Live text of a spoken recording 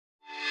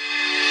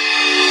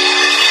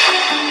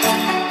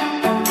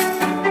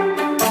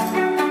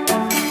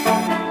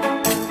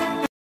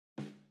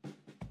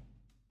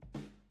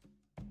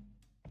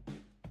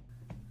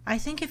I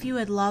think if you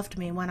had loved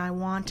me when I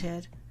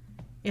wanted,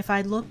 if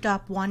I'd looked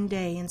up one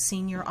day and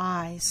seen your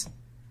eyes,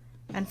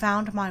 and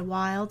found my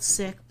wild,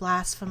 sick,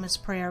 blasphemous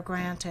prayer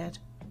granted,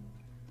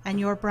 and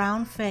your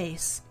brown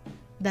face,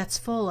 that's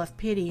full of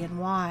pity and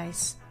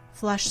wise,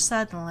 flushed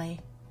suddenly,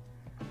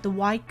 the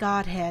white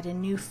Godhead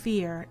in new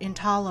fear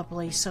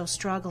intolerably so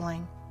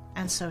struggling,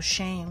 and so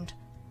shamed,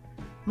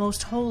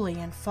 most holy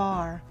and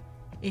far,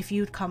 if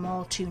you'd come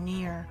all too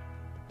near.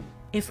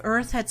 If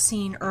earth had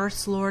seen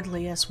earth's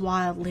lordliest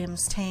wild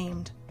limbs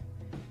tamed,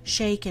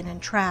 shaken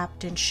and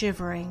trapped and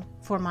shivering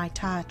for my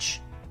touch,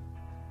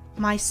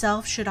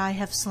 myself should I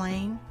have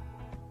slain,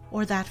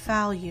 or that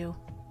foul you?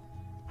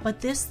 But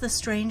this the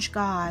strange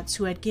gods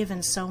who had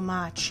given so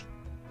much,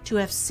 to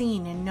have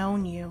seen and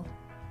known you,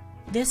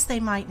 this they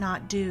might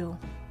not do.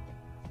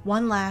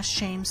 One last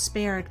shame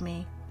spared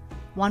me,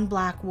 one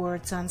black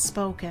word's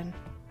unspoken,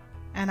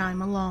 and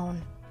I'm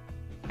alone,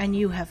 and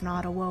you have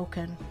not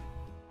awoken.